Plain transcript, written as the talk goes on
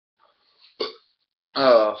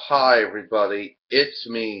Hi everybody. It's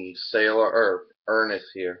me, Sailor Earth, Ernest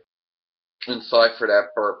here. And sorry for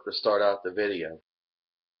that burp to start out the video.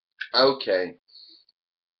 Okay,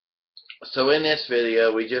 so in this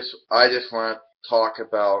video, I just want to talk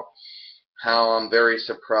about how I'm very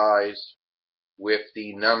surprised with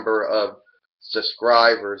the number of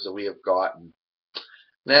subscribers that we have gotten.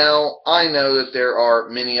 Now, I know that there are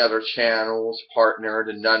many other channels, partnered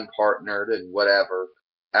and non-partnered and whatever,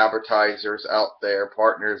 advertisers out there,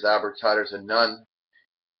 partners, advertisers, and non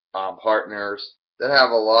partners that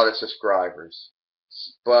have a lot of subscribers.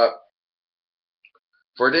 But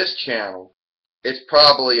for this channel, it's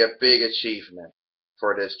probably a big achievement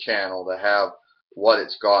for this channel to have what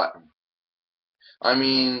it's gotten. I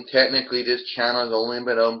mean, technically this channel has only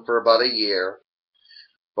been open for about a year,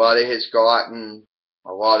 but it has gotten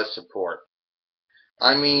a lot of support.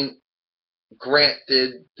 I mean,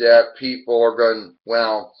 granted that people are going,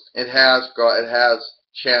 well, it has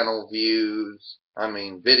channel views,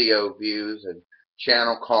 video views and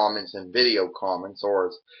channel comments and video comments, or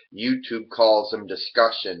as YouTube calls them,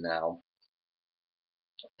 discussion now.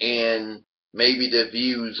 And maybe the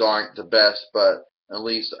views aren't the best, but at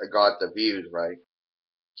least I got the views right.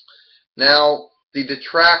 Now, the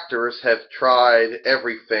detractors have tried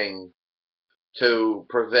everything to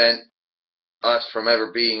prevent us from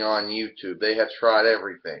ever being on YouTube. They have tried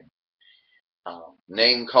everything.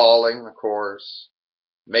 Name calling, of course,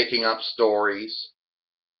 making up stories.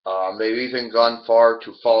 They've even gone far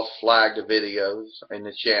to false flag the videos in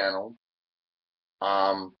the channel,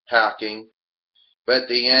 hacking. But at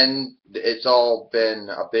the end, it's all been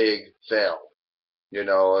a big fail.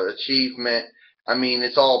 Achievement.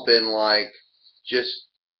 It's all been like just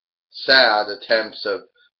sad attempts of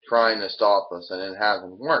trying to stop us, and it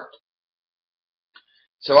hasn't worked.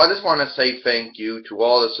 So I just want to say thank you to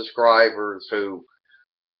all the subscribers who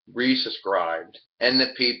resubscribed, and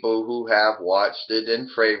the people who have watched it and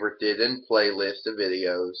favorited and playlisted the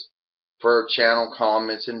videos for channel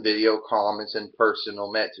comments and video comments and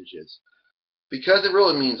personal messages, because it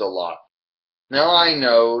really means a lot. Now I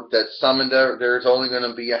know that there's only going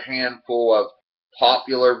to be a handful of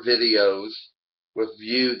popular videos with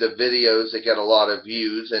the videos that get a lot of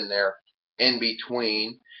views, and they're in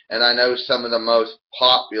between. And I know some of the most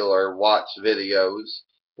popular watched videos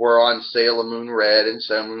were on Sailor Moon Red and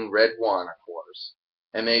Sailor Moon Red 1, of course.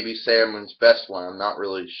 And maybe Sailor Moon's best one. I'm not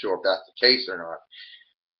really sure if that's the case or not.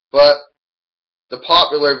 But the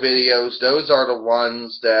popular videos, those are the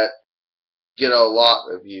ones that get a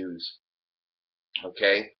lot of views.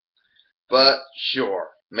 Okay? But sure,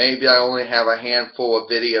 maybe I only have a handful of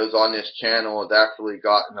videos on this channel that's actually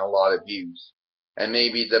gotten a lot of views. And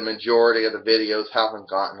maybe the majority of the videos haven't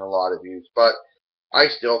gotten a lot of views. But I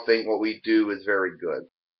still think what we do is very good.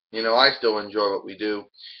 I still enjoy what we do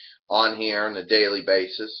on here on a daily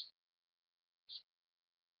basis.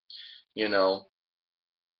 And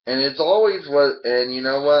it's always and you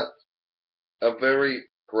know what? I'm very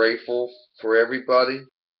grateful for everybody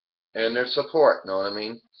and their support, know what I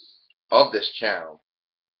mean? Of this channel.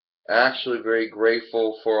 Actually very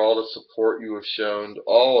grateful for all the support you have shown to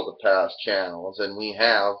all of the past channels, and we've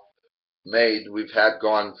had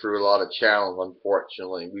gone through a lot of channels,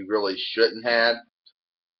 unfortunately. We really shouldn't have.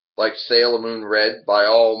 Like Sailor Moon Red, by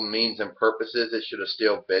all means and purposes, it should have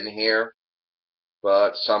still been here.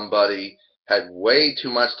 But somebody had way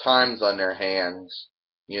too much time on their hands,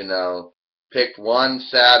 picked one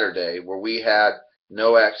Saturday where we had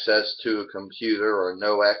no access to a computer or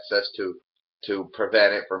no access to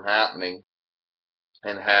prevent it from happening,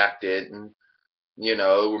 and hacked it, and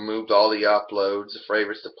removed all the uploads, the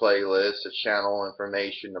favorites, the playlists, the channel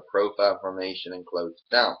information, the profile information, and closed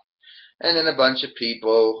it down. And then a bunch of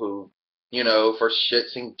people who, for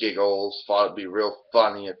shits and giggles, thought it'd be real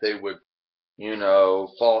funny if they would,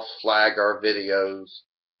 false flag our videos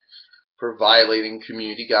for violating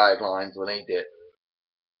community guidelines when they did.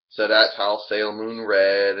 So that's how Sailor Moon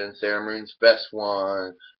Red and Sailor Moon's Best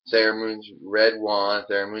One, Sailor Moon's Red 1,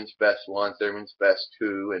 Sailor Moon's Best 1, Sailor Moon's Best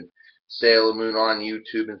 2, and Sailor Moon on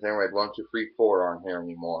YouTube and Sailor Red 1, 2, 3, 4 aren't here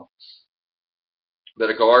anymore. But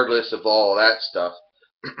regardless of all that stuff,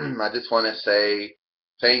 I just want to say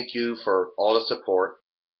thank you for all the support.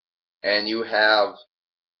 And you have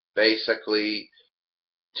basically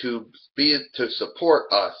to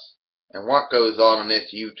support us and what goes on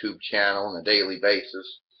this YouTube channel on a daily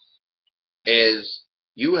basis is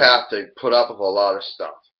you have to put up with a lot of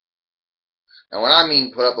stuff. And when I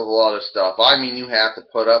mean put up with a lot of stuff, I mean you have to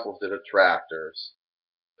put up with the detractors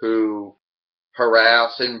who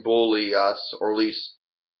harass and bully us, or at least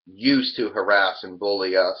used to harass and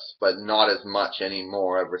bully us, but not as much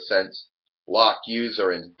anymore ever since locked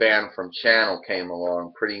user and banned from channel came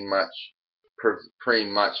along, pretty much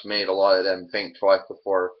made a lot of them think twice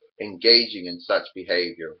before engaging in such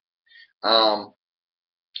behavior.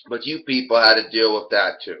 But you people had to deal with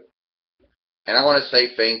that too. And I want to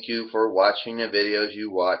say thank you for watching the videos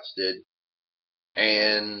you watched it,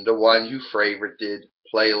 and the ones you favorited,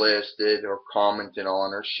 playlisted, or commented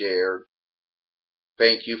on or shared.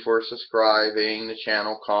 Thank you for subscribing the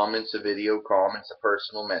channel, comments, the video comments, the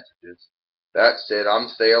personal messages. That's it. I'm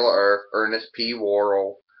Sailor Earth, Ernest P.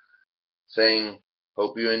 Worrell, saying,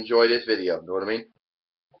 hope you enjoyed this video. Know what I mean?